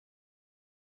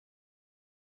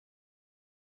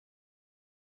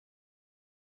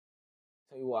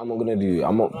Tell you what I'm not gonna do.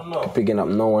 I'm not picking up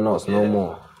no one else no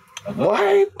more.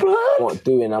 Why, blood?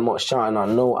 I'm not shouting out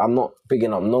I'm not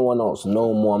picking up no one else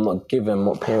no more. I'm not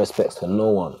paying respects to no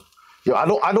one. Yo, I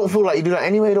don't feel like you do that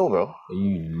anyway though, bro.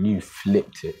 You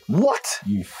flipped it. What?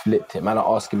 You flipped it. Man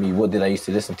are asking me what did I used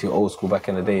to listen to old school back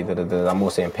in the day. I'm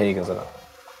all saying pagans and that.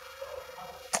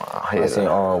 I say,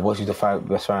 oh, what's the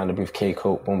best friend in the booth? K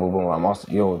Coke, boom, boom, boom. I'm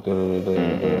asking, yo, what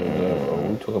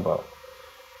you talking about?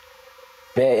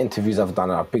 Bare interviews I've done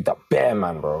and I picked up bare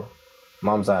man, bro.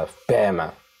 Mum's life, bare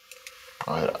man.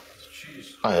 I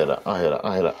hear that.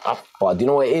 But do you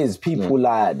know what it is? People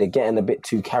like they're getting a bit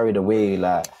too carried away,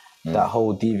 like that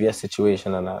whole DVS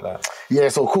situation and that. Like. Yeah,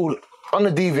 so cool. On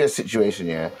the DVS situation,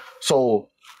 yeah. So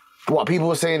what people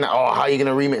were saying that, oh, how are you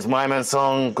gonna remix My Man's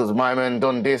song? Because My Man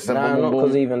done this and boom, boom, not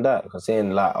because even that. Because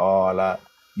saying like, oh, like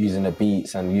using the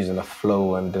beats and using the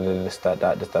flow and this, that,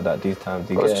 these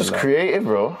times. It's just like, creative,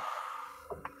 bro.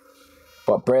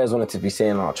 But Brez wanted to be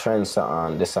saying like trendsetter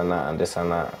and this and that and this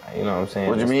and that. You know what I'm saying?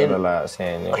 What do you mean? Of, like,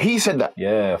 saying, yeah. He said that?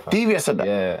 Yeah. DVS said that?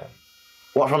 Yeah.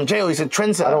 What, from jail? He said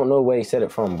trendsetter? I don't know where he said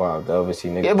it from, but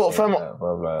obviously niggas. Yeah, but from...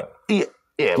 Yeah,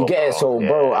 you get it, so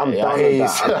bro, I'm done with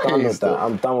that. I'm done with that.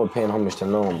 I'm done with paying homage to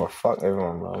no one, bro. Fuck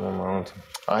everyone, bro. I'm on my own team.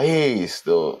 I hear you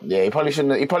still. Yeah, he probably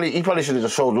shouldn't. He probably should have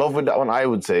just showed love with that one. I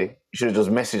would say he should have just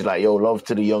messaged like, "Yo, love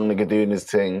to the young nigga doing his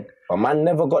thing." But man,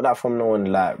 never got that from no one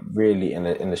like really in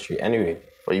the industry. Anyway,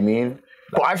 what you mean?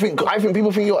 Like, but I think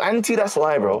people think you're anti. That's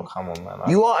why, bro. Oh, come on, man.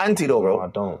 You are anti though, bro. No, I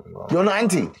don't. Bro. You're not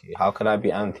anti. How can I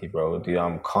be anti, bro? Dude,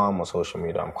 I'm calm on social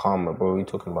media. I'm calm, bro. What are you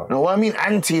talking about? No, what I mean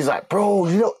anti is like, bro.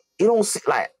 You don't see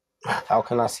like. How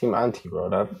can I seem anti,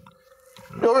 bro?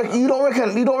 You don't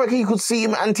reckon you could see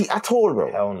him anti at all,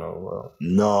 bro? Hell no, bro.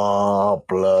 No,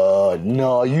 blood.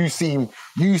 No, you seem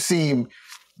CGM,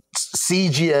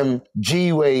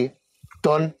 G-Way,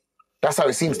 done. That's how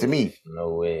it seems to me.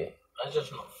 No way. That's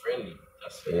just not friendly.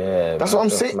 That's it. Yeah. That's what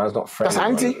I'm saying. Man's not friendly. That's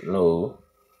anti? Bro. No.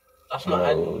 That's not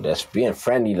anti. That's being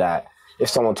friendly. Like, if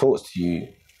someone talks to you,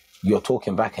 you're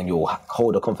talking back and you'll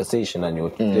hold a conversation and you'll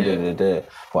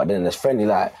But then it's friendly,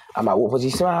 like, I'm like, what was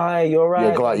he saying? Hi, you're right.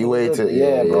 Yeah, go out your way to...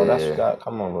 Yeah, bro, that's like,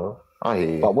 come on, bro. I hear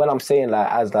you. But when I'm saying,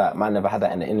 like, as like, man never had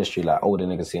that in the industry, like, older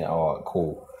niggas saying, oh,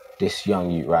 cool, this young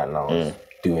youth right now is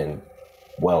doing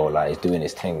well, like, he's doing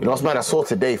his thing. You know what's mad? I saw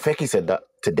today, Fecky said that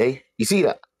today. You see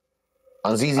that?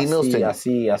 On ZZ Mills thing. I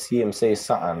see him say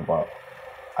something, but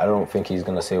I don't think he's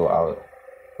going to say what I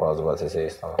was about to say.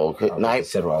 So okay, I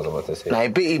said what I was about to say. Nah,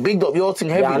 he bigged up your thing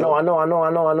heavy. Yeah, I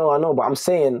know. But I'm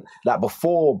saying, like,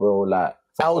 before, bro, like...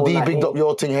 LD like, bigged up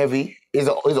your thing heavy. Is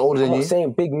older than you. I'm not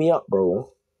saying big me up,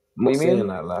 bro. I'm not saying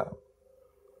that, like...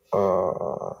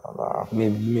 You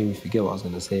made me forget what I was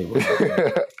going to say, bro.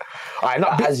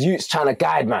 As youths trying to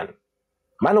guide, man.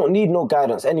 Man don't need no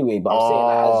guidance anyway, but I'm saying,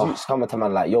 like, as youths coming to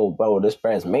man, like, yo, bro, this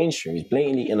brand's mainstream. He's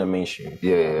blatantly in the mainstream.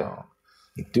 Yeah.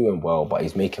 He's doing well, but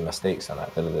he's making mistakes and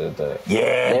like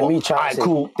Yeah, let me try.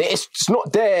 Cool. It's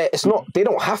not there. It's not. They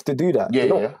don't have to do that.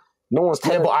 Yeah. No one's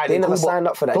telling. But they never signed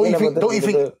up for that. Don't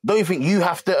you think you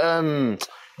have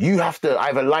to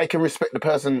either like and respect the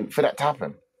person for that to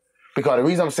happen? Because the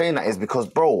reason I'm saying that is because,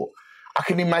 bro, I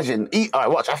can imagine. All right,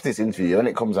 watch after this interview when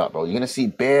it comes out, bro. You're gonna see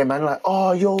bare man like,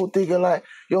 oh, yo, Digga, like,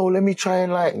 yo, let me try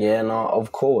and like. Yeah, no,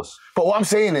 of course. But what I'm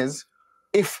saying is.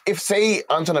 If say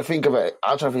I'm trying to think of an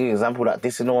example that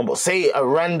this is no one, but say a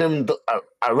random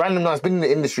that's been in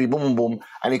the industry, boom, boom, boom,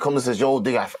 and he comes and says, yo,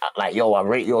 Digga, I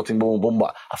rate your thing, boom, boom,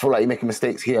 but I feel like you're making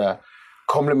mistakes here.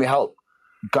 Come, let me help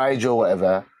guide you or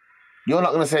whatever. You're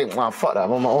not gonna say, fuck that,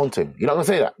 I'm on my own thing. You're not gonna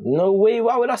say that. No way.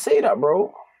 Why would I say that,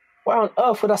 bro? Why on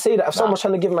earth would I say that? If someone's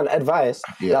trying to give man advice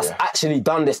that's actually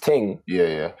done this thing.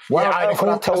 Yeah. Why on earth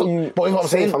would I tell you? But what I'm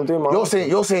saying, I'm doing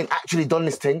you're saying actually done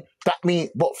this thing. That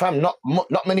means, but fam, not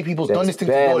many people's done this thing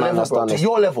to your level, bro. To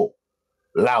your level,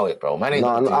 allow it, bro. Man,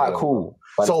 alright, cool.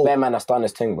 But so, bare man that's done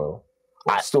this thing, bro.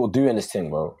 I'm still doing this thing,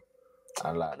 bro.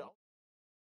 And like.